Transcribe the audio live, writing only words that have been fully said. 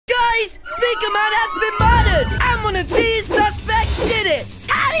Guys, Speakerman has been murdered, and one of these suspects did it.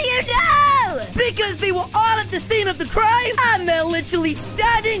 How do you know? Because they were all at the scene of the crime, and they're literally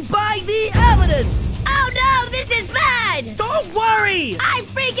standing by the evidence. Oh no, this is bad. Don't worry. I'm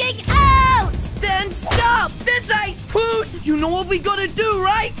freaking out. Then stop. This ain't Clute. You know what we gotta do,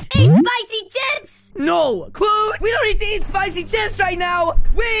 right? Eat spicy chips. No, Clute. We don't need to eat spicy chips right now.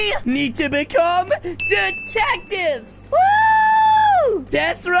 We need to become detectives. Woo!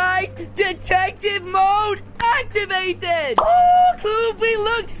 That's right. Detective mode activated. Oh, Clute, we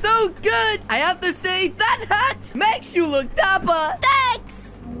look so good. I have to say, that hat makes you look dapper.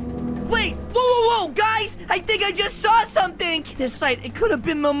 Thanks. Wait, whoa, guys, I think I just saw something. This right, it could have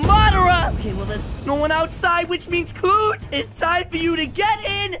been the murderer. Okay, well, there's no one outside, which means, Clute, it's time for you to get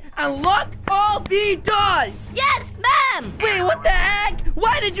in and lock all the doors. Yes, ma'am. Wait, what the heck?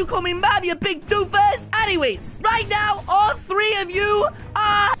 Why did you call me ma'am, you big doofus? Anyways, right now, all three of you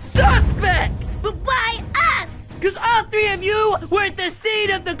are suspects. But why us? Because all three of you were at the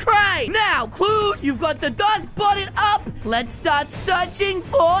scene of the crime. Now, Clute, you've got the doors boarded up. Let's start searching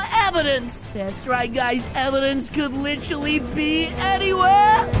for evidence. That's right, guys. Evidence could literally be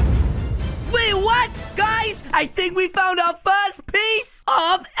anywhere. Wait, what? Guys, I think we found our first piece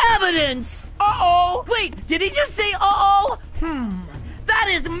of evidence. Uh-oh. Wait, did he just say uh-oh? That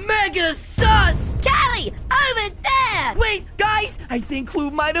is mega sus. Callie, over there. Wait, guys, I think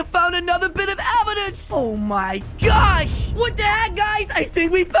Clute might have found another bit of evidence. Oh my gosh. What the heck, guys? I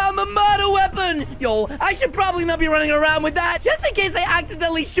think we found the murder weapon. Yo, I should probably not be running around with that, just in case I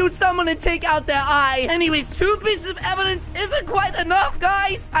accidentally shoot someone and take out their eye. Anyways, 2 pieces of evidence isn't quite enough,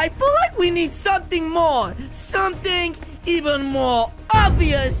 guys. I feel like we need something more. Something even more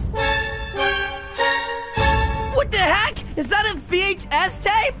obvious. What the heck? Is that a VHS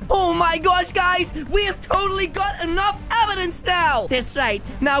tape? Oh my gosh, guys. We have totally got enough evidence now. That's right.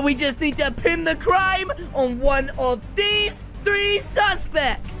 Now we just need to pin the crime on one of these 3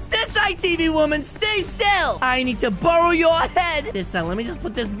 suspects. That's right, TV woman. Stay still. I need to borrow your head. This time, let me just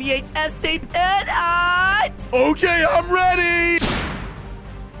put this VHS tape in and... Okay, I'm ready.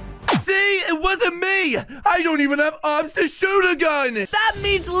 See, it wasn't me. I don't even have arms to shoot a gun. That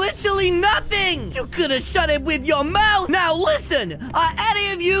means literally nothing. You could have shut it with your mouth. Now listen, are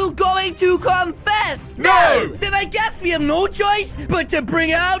any of you going to confess? No. Then I guess we have no choice but to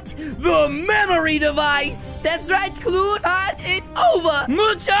bring out the memory device. That's right, Clute, hand it over.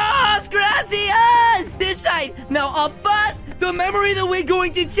 Muchas gracias. This side. Now up first, the memory that we're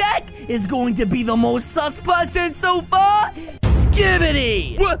going to check is going to be the most sus person so far.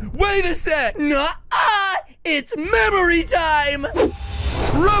 Skibbity. Wait a sec. Nuh-uh. It's memory time.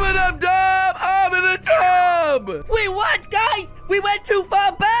 Rub-a-dub-dub, I'm in a tub. Wait, what, guys? We went too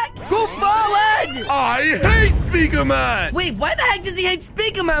far back. Go forward. I hate Speakerman. Wait, why the heck does he hate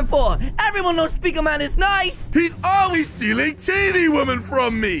Speakerman for? Everyone knows Speakerman is nice. He's always stealing TV woman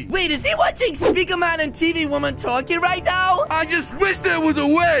from me. Wait, is he watching Speakerman and TV woman talking right now? I just wish there was a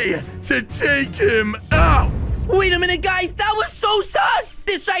way to take him out. Wait a minute, guys. That was so sus.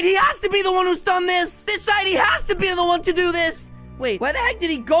 This side, he has to be the one who's done this. This side, he has to be the one to do this. Wait, where the heck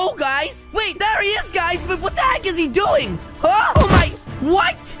did he go, guys? Wait, there he is, guys, but what the heck is he doing? Huh? Oh my...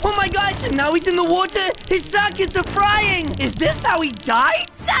 What? Oh my gosh, and now he's in the water. His circuits are frying. Is this how he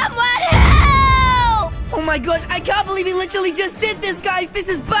died? Someone help! Oh my gosh, I can't believe he literally just did this, guys. This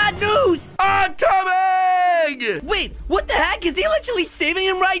is bad news. I'm coming! Wait, what the heck? Is he literally saving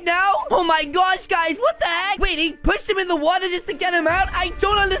him right now? Oh my gosh, guys, what the heck? Wait, he pushed him in the water just to get him out? I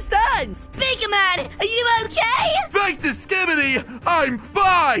don't understand. Speakerman, are you okay? Thanks to Skibbity, I'm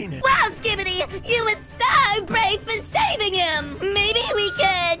fine. Wow, Skibbity, you were so brave for saving him. Maybe we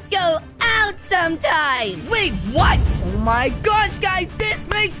could go out sometime. Wait, what? Oh my gosh, guys, this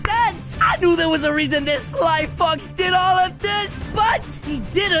makes sense. I knew there was a reason this sly fox did all of this, but he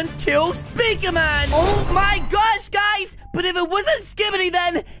didn't kill Speakerman. Oh my gosh, guys, but if it wasn't Skibbity,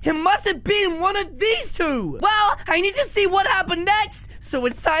 then it must have been one of these 2. Well, I need to see what happened next, so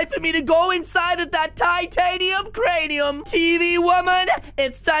it's time for me to go inside of that titanium cranium. TV woman,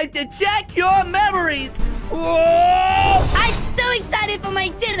 it's time to check your memories. Whoa! I'm so excited for my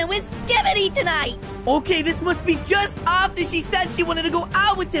dinner with Skibbity tonight. Okay, this must be just after she said she wanted to go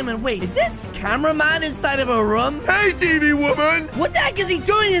out with him. And wait, is this cameraman inside of her room? Hey, TV woman. What the heck is he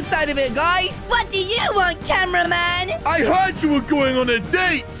doing inside of it, guys? What do you want, cameraman? I heard you were going on a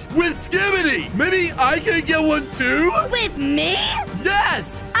date with Skibbity. Maybe I can get one too? With me?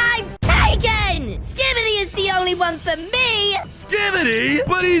 Yes. I'm taken. Skibbity is the only one for me. Skibbity?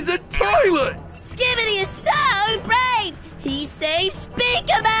 But he's a toilet. Skibbity is so brave. He saved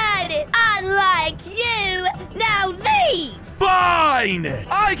Speakerman. Unlike you. Now leave. Fine!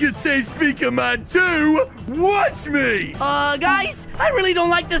 I can save Speakerman too! Watch me! Guys, I really don't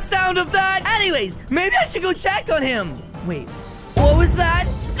like the sound of that. Anyways, maybe I should go check on him. Wait, what was that?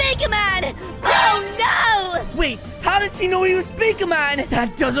 Speakerman! Oh no! Wait, how did she know he was Speakerman?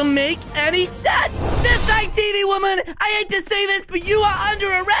 That doesn't make any sense. That's right, TV woman. I hate to say this, but you are under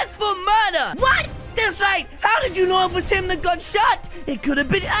arrest for murder. What? That's right. How did you know it was him that got shot? It could have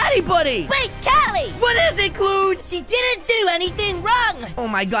been anybody. Wait, Callie! What is it, Clued? She didn't do anything wrong! Oh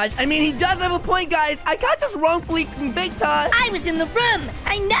my gosh, I mean, he does have a point, guys. I can't just wrongfully convict her. I was in the room!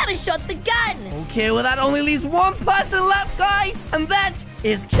 I never shot the gun! Okay, well, that only leaves one person left, guys, and that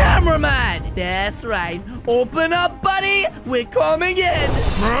is Cameraman. That's right. Open up, buddy. We're coming in.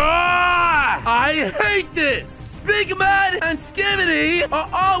 I hate this. Speakerman and Skibbity are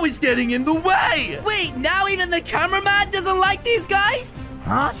always getting in the way. Wait, now even the Cameraman doesn't like these guys?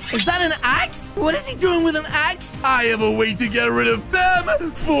 Huh? Is that an axe? What is he doing with an axe? I have a way to get rid of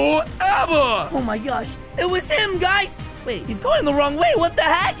them forever. Oh my gosh, it was him, guys. Wait, he's going the wrong way. What the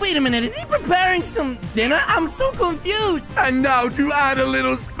heck? Wait a minute, is he preparing some dinner? I'm so confused. And now to add a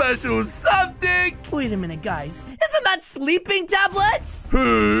little special something. Wait a minute, guys. Isn't that sleeping tablets?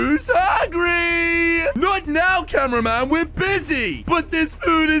 Who's hungry? Not now, Cameraman. We're busy. But this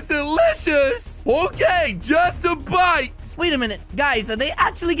food is delicious. Okay, just a bite. Wait a minute. Guys, are they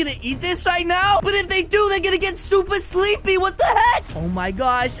actually gonna eat this right now? But if they do, they're gonna get super sleepy. What the heck? Oh my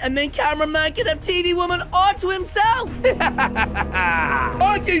gosh. And then Cameraman can have TV Woman onto himself. Okay,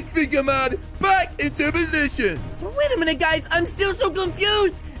 Speakerman, back into positions. Wait a minute, guys. I'm still so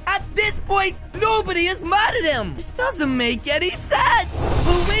confused. At this point, nobody is mad at him. This doesn't make any sense.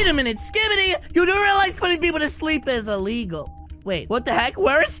 But wait a minute, Skibbity, you do realize putting people to sleep is illegal. Wait, what the heck?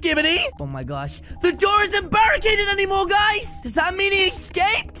 Where is Skibbity? Oh my gosh. The door isn't barricaded anymore, guys. Does that mean he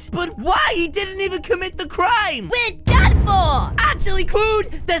escaped? But why? He didn't even commit the crime. We're done for! Actually,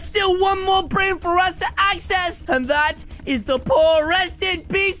 Clued, there's still one more brain for us to access, and that is the poor rest in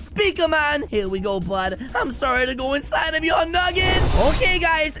peace Speakerman. Here we go, bud. I'm sorry to go inside of your nugget. Okay,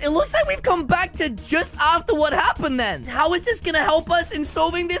 guys, it looks like we've come back to just after what happened then. How is this gonna help us in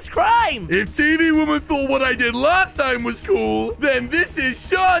solving this crime? If TV Woman thought what I did last time was cool, then this is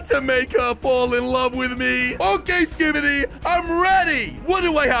sure to make her fall in love with me. Okay, Skibbity, I'm ready. What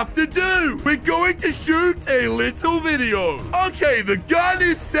do I have to do? We're going to shoot a little video. Okay, the gun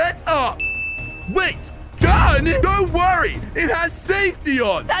is set up. Wait, gun? Don't worry, it has safety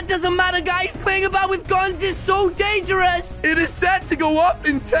on. That doesn't matter, guys. Playing about with guns is so dangerous. It is set to go off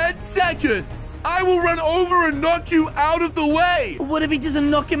in 10 seconds. I will run over and knock you out of the way. What if he doesn't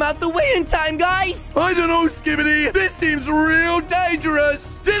knock him out the way in time, guys? I don't know, Skibbity. This seems real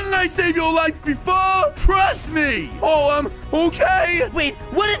dangerous. Didn't I save your life before? Trust me. Oh, okay. Wait,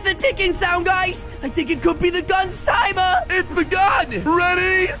 what is the ticking sound, guys? I think it could be the gun's timer. It's begun.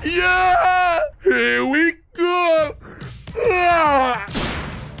 Ready? Yeah. Here we go.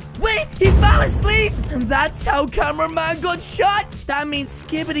 Wait, he fell asleep! And that's how Cameraman got shot! That means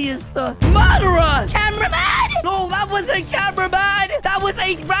Skibbity is the murderer! Cameraman! No, that wasn't a cameraman! That was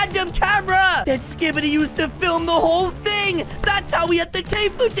a random camera that Skibbity used to film the whole thing! That's how we had the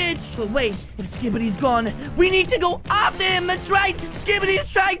tape footage! But wait, if Skibbity's gone, we need to go after him! That's right! Skibbity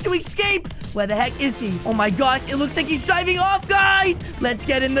is trying to escape! Where the heck is he? Oh my gosh, it looks like he's driving off, guys! Let's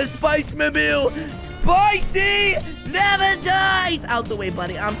get in the Spice-mobile! Spicy never dies! Out the way,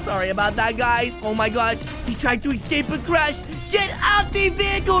 buddy. I'm sorry about that, guys. Oh my gosh, he tried to escape a crash. Get out the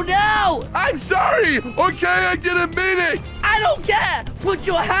vehicle now! I'm sorry! Okay, I didn't mean it! I don't care! Put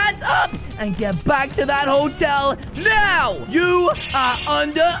your hands up and get back to that hotel now! You are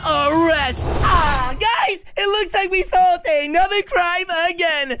under arrest! Guys, it looks like we solved another crime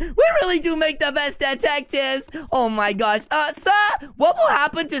again! We really do make the best detectives! Oh my gosh. Sir, what will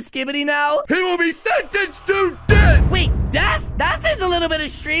happen to Skibbity now? He will be sentenced to death! Wait, death? That seems a little bit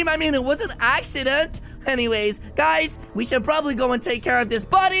extreme. I mean, it was an accident. Anyways, guys, we should probably go and take care of this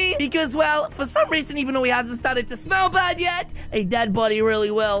body because, well, for some reason, even though he hasn't started to smell bad yet, a dead body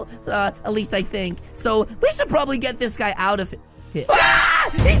really will, at least I think. So we should probably get this guy out of it.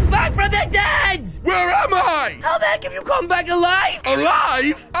 He's back from the dead! Where am I? How the heck have you come back alive?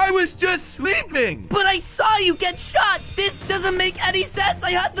 Alive? I was just sleeping. But I saw you get shot. This doesn't make any sense.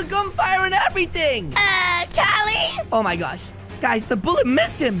 I heard the gunfire and everything. Callie? Oh my gosh. Guys, the bullet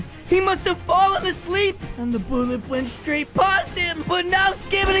missed him. He must have fallen asleep, and the bullet went straight past him. But now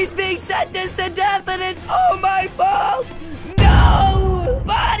Skibbity's being sentenced to death, and it's all my fault. No!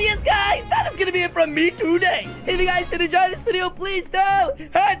 But yes, guys, that is going to be it from on me today. If you guys did enjoy this video, please do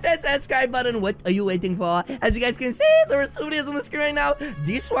hit that subscribe button. What are you waiting for? As you guys can see, there are 2 videos on the screen right now.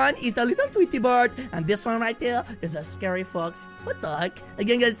 This one is the little Tweety bird, and this one right there is a scary fox. What the heck?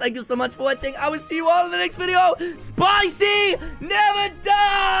 Again, guys, thank you so much for watching. I will see you all in the next video. Spicy never